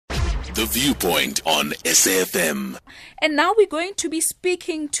The Viewpoint on SAFM. And now we're going to be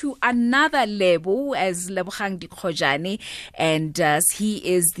speaking to another Lebo, as Lebogang Likgojane, and he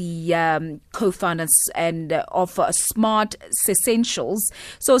is the co-founder of SmartSentials.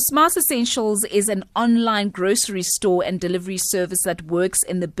 So SmartSentials is an online grocery store and delivery service that works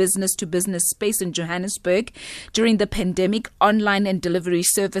in the business-to-business space in Johannesburg. During the pandemic, online and delivery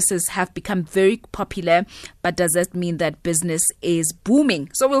services have become very popular, but does that mean that business is booming?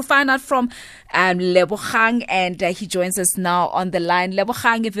 So we'll find out from Lebogang, and he joins us now on the line.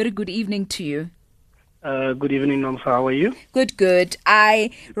 Lebogang, a very good evening to you. Good evening, Nomsa. How are you? Good.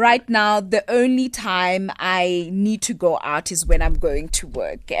 Right now, the only time I need to go out is when I'm going to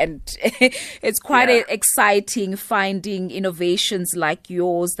work. And it's quite exciting finding innovations like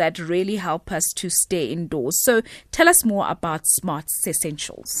yours that really help us to stay indoors. So tell us more about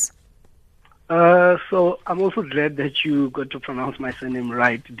SmartSentials. So I'm also glad that you got to pronounce my surname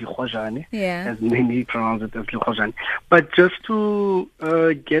right, Likgojane, as many pronounce it as Likgojane. But just to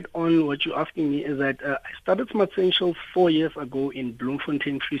get on what you're asking me is that I started SmartSentials 4 years ago in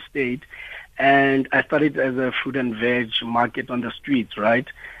Bloemfontein, Free State, and I started as a fruit and veg market on the streets, right?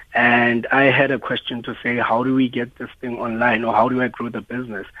 And I had a question to say, how do we get this thing online, or how do I grow the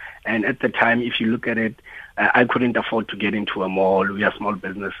business? And at the time, if you look at it, I couldn't afford to get into a mall. We are small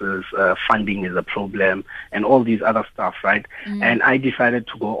businesses. Funding is a problem and all these other stuff, right? And I decided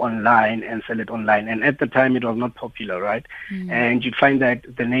to go online and sell it online. And at the time, it was not popular, right? And you'd find that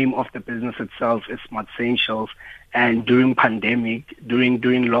the name of the business itself is SmartSentials. And during pandemic, during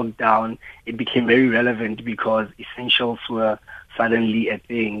lockdown, it became very relevant because essentials were suddenly a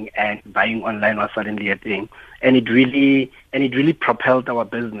thing and buying online was suddenly a thing. And it really propelled our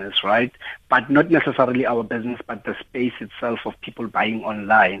business, right? But not necessarily our business, but the space itself of people buying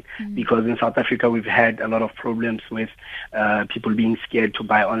online. Because in South Africa, we've had a lot of problems with people being scared to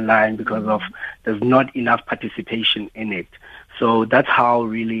buy online because of there's not enough participation in it. So that's how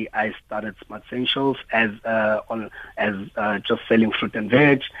really I started SmartSentials as just selling fruit and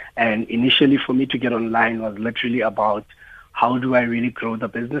veg. And initially for me to get online was literally about how do I really grow the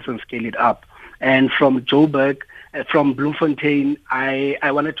business and scale it up. And from Joburg, from Bloemfontein, I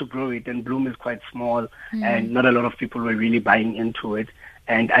wanted to grow it, and Bloem is quite small and not a lot of people were really buying into it.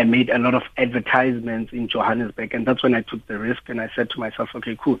 And I made a lot of advertisements in Johannesburg, and that's when I took the risk and I said to myself,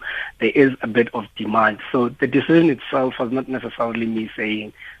 okay, cool, there is a bit of demand. So the decision itself was not necessarily me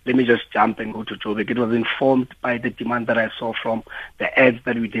saying, let me just jump and go to Joburg. It was informed by the demand that I saw from the ads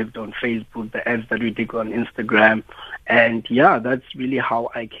that we did on Facebook, the ads that we did on Instagram. And yeah, that's really how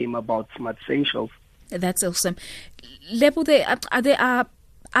I came about SmartSentials. That's awesome. Lebo, there are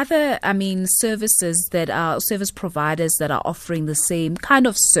other, services that are service providers that are offering the same kind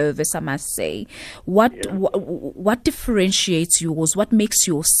of service, I must say. What differentiates yours? What makes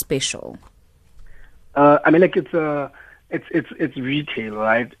yours special? It's retail,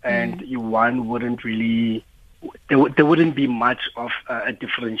 right? And one wouldn't really. There wouldn't be much of a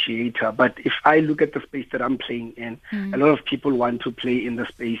differentiator. But if I look at the space that I'm playing in, a lot of people want to play in the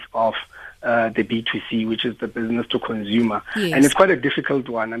space of the B2C, which is the business to consumer. Yes. And it's quite a difficult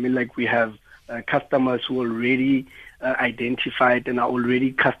one. We have customers who already identified and are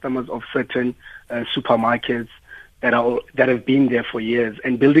already customers of certain supermarkets that have been there for years.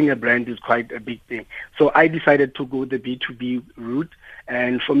 And building a brand is quite a big thing. So I decided to go the B2B route.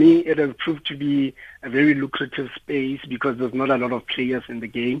 And for me, it has proved to be a very lucrative space because there's not a lot of players in the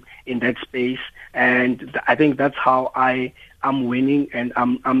game in that space. And I think that's how I'm winning, and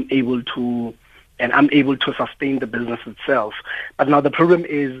I'm able to sustain the business itself. But now the problem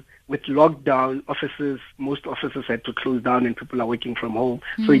is with lockdown, most offices had to close down and people are working from home.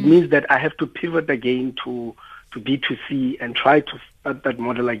 So it means that I have to pivot again to B2C and try to start that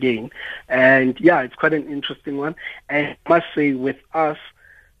model again. And yeah, it's quite an interesting one. And I must say with us,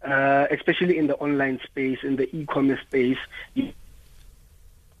 especially in the online space, in the e-commerce space, you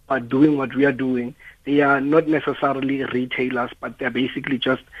are doing what we are doing. They are not necessarily retailers, but they're basically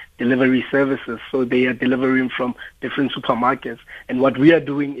just delivery services. So they are delivering from different supermarkets. And what we are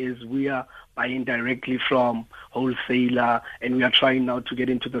doing is we are buying directly from wholesaler, and we are trying now to get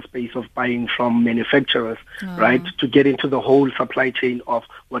into the space of buying from manufacturers, right? To get into the whole supply chain of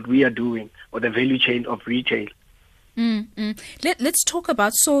what we are doing, or the value chain of retail. Let's talk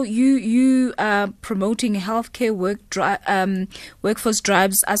about, so you promoting healthcare workforce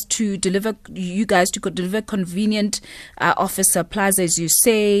drives us to deliver, you guys to deliver convenient office supplies, as you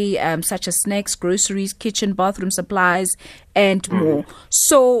say, such as snacks, groceries, kitchen, bathroom supplies, and more.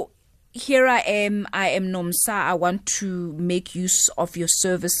 So here I am Nomsa, I want to make use of your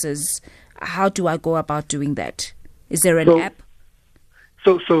services. How do I go about doing that? Is there an app?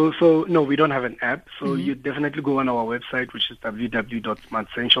 So no, we don't have an app. So you definitely go on our website, which is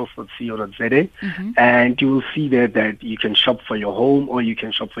www.smartsentials.co.za, and you will see there that you can shop for your home or you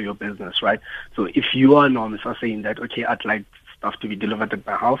can shop for your business, right? So if you are saying that, okay, I'd like stuff to be delivered at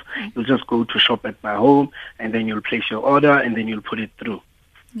my house, you'll just go to shop at my home, and then you'll place your order, and then you'll put it through.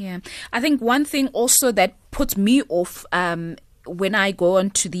 Yeah, I think one thing also that puts me off when I go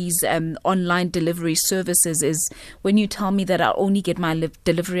onto these online delivery services is when you tell me that I'll only get my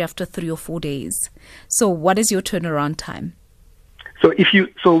delivery after 3 or 4 days. So what is your turnaround time? So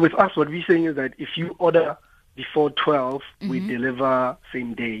with us, what we're saying is that if you order before 12, we deliver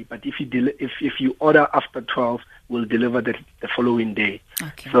same day. But if you order after 12, we'll deliver the following day.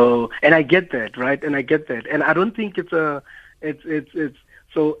 Okay. So, and I get that, right? And I don't think it's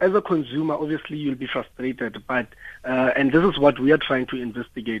so as a consumer, obviously you'll be frustrated, but and this is what we are trying to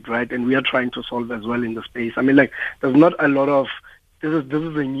investigate, right? And we are trying to solve as well in the space. I mean, like, there's not a lot of this is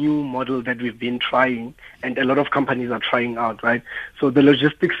a new model that we've been trying, and a lot of companies are trying out, right? So the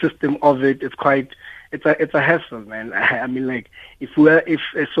logistics system of it is it's a hassle, man. I mean, like, I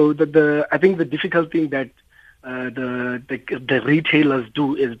think the difficult thing that the retailers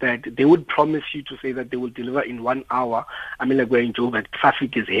do is that they would promise you to say that they will deliver in 1 hour. I mean, like, we're in Joburg,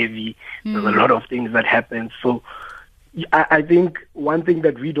 traffic is heavy. There's a lot of things that happen. So I think one thing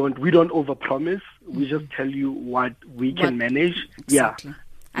that we don't overpromise. We just tell you what we can manage. Exactly.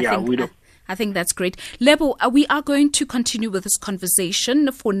 We don't. I think that's great. Lebo, we are going to continue with this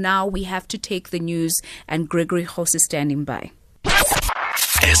conversation. For now, we have to take the news, and Gregory Hoss is standing by.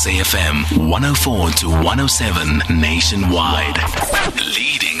 SAFM 104 to 107 nationwide.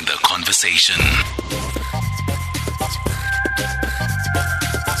 Leading the conversation.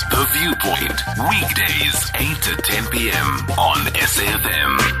 The Viewpoint. Weekdays 8 to 10 p.m. on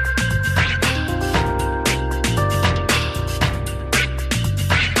SAFM.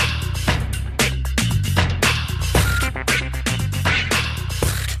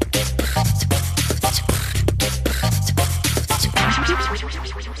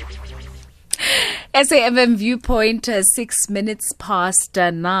 SAFM Viewpoint, 6 minutes past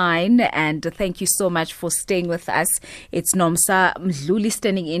 9, and thank you so much for staying with us. It's Nomsa Mdluli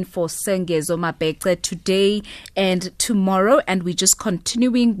standing in for Sengezo Mabekce today and tomorrow, and we're just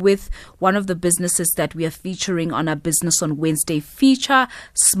continuing with one of the businesses that we are featuring on our Business on Wednesday feature,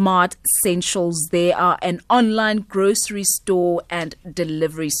 SmartSentials. They are an online grocery store and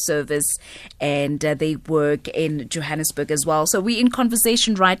delivery service, and they work in Johannesburg as well. So we're in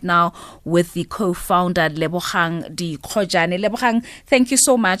conversation right now with the co-founder Lebogang Likgojane. Lebogang, thank you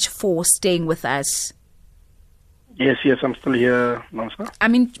so much for staying with us. Yes, I'm still here, Nomsa. I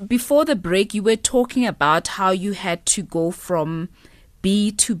mean, before the break, you were talking about how you had to go from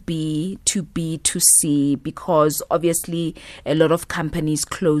B to B to B to C because obviously a lot of companies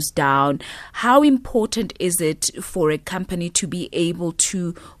closed down. How important is it for a company to be able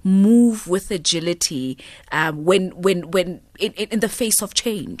to move with agility when in the face of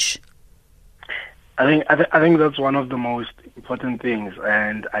change? I think that's one of the most important things,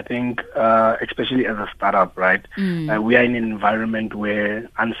 and I think especially as a startup, right? We are in an environment where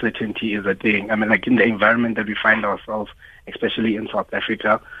uncertainty is a thing. I mean, like in the environment that we find ourselves, especially in South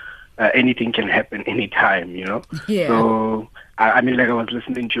Africa, anything can happen anytime, you know? Yeah. So, I mean, like I was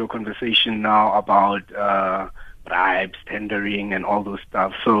listening to your conversation now about bribes, tendering, and all those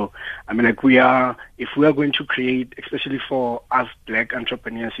stuff. So, I mean, like if we are going to create, especially for us black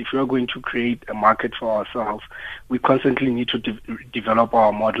entrepreneurs, if we are going to create a market for ourselves, we constantly need to develop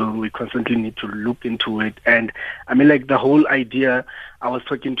our model. We constantly need to look into it. And I mean, like the whole idea, I was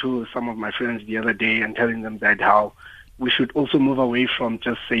talking to some of my friends the other day and telling them that how we should also move away from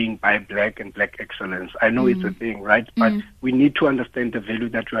just saying buy black and black excellence. I know it's a thing, right? But we need to understand the value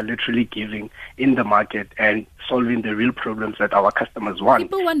that we are literally giving in the market and solving the real problems that our customers want.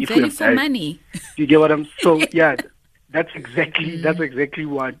 People want value for money. You get what I'm? So yeah, that's exactly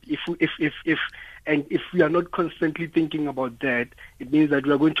what. If we are not constantly thinking about that, it means that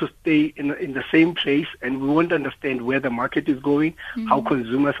we are going to stay in the same place, and we won't understand where the market is going, how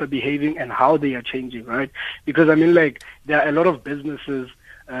consumers are behaving, and how they are changing, right? Because I mean, like there are a lot of businesses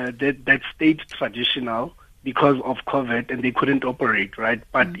that stayed traditional because of COVID, and they couldn't operate, right?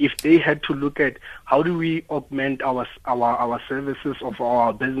 But if they had to look at how do we augment our services of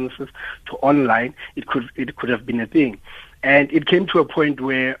our businesses to online, it could have been a thing. And it came to a point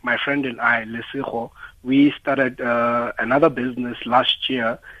where my friend and I, Lesego, we started another business last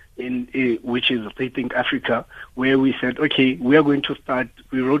year which is Rethink Africa, where we said, okay, we are going to start.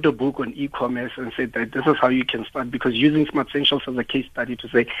 We wrote a book on e-commerce and said that this is how you can start, because using SmartSentials as a case study to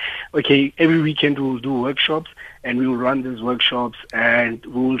say, okay, every weekend we will do workshops and we will run these workshops and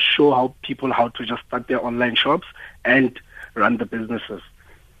we will show people how to just start their online shops and run the businesses.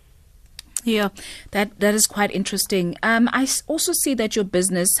 Yeah, that is quite interesting. I also see that your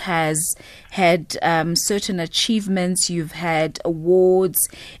business has had certain achievements. You've had awards,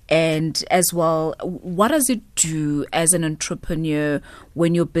 and as well, what does it do as an entrepreneur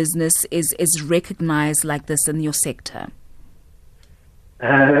when your business is recognized like this in your sector?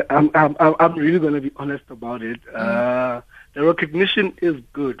 I'm really going to be honest about it. The recognition is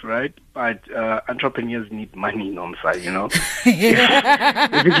good, right? But entrepreneurs need money, Nomsa, you know?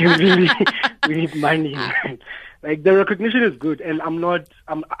 We need money. Like, the recognition is good, and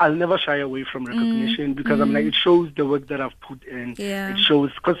I'll never shy away from recognition, because I'm like, it shows the work that I've put in. Yeah. It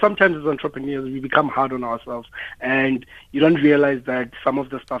shows, because sometimes as entrepreneurs, we become hard on ourselves, and you don't realize that some of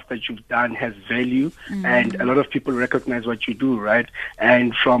the stuff that you've done has value, and a lot of people recognize what you do, right?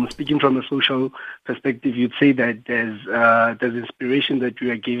 And speaking from a social perspective, you'd say that there's inspiration that we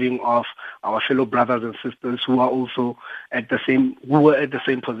are giving off our fellow brothers and sisters who are also who were at the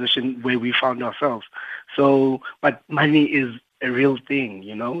same position where we found ourselves. So, but money is a real thing,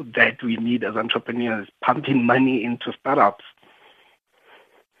 you know, that we need as entrepreneurs, pumping money into startups.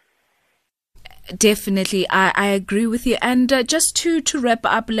 Definitely, I agree with you. And just to wrap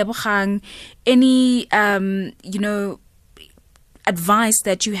up, Lebogang, any advice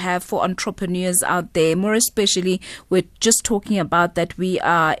that you have for entrepreneurs out there, more especially we're just talking about that we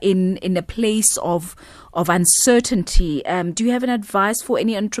are in a place of uncertainty. Do you have an advice for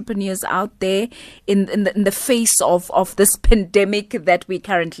any entrepreneurs out there in the face of this pandemic that we're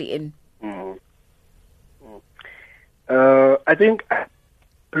currently in? I think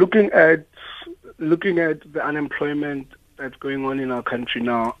looking at the unemployment that's going on in our country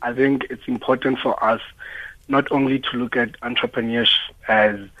now, I think it's important for us not only to look at entrepreneurship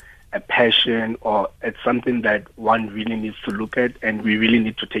as a passion or it's something that one really needs to look at, and we really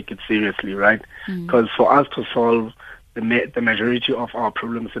need to take it seriously, right? Because for us to solve the majority of our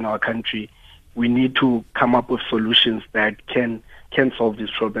problems in our country, we need to come up with solutions that can solve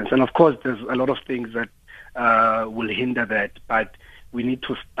these problems. And of course, there's a lot of things that will hinder that, but we need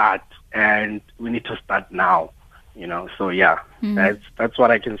to start, and we need to start now. You know, so yeah, that's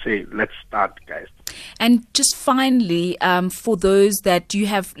what I can say. Let's start, guys. And just finally, for those that you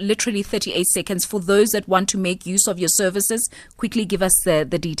have literally 38 seconds, for those that want to make use of your services, quickly give us the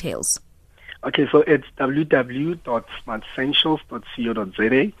details. Okay, so it's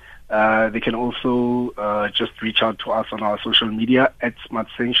www.smartsentials.co.za. They can also just reach out to us on our social media at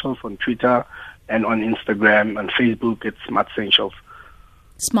SmartSentials on Twitter, and on Instagram and Facebook, it's SmartSentials.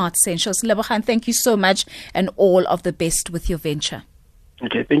 SmartSentials. Lebogang, thank you so much, and all of the best with your venture.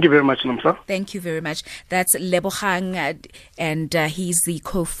 Okay, thank you very much, Nomsa. Thank you very much. That's Lebogang, and he's the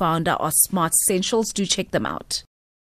co-founder of SmartSentials. Do check them out.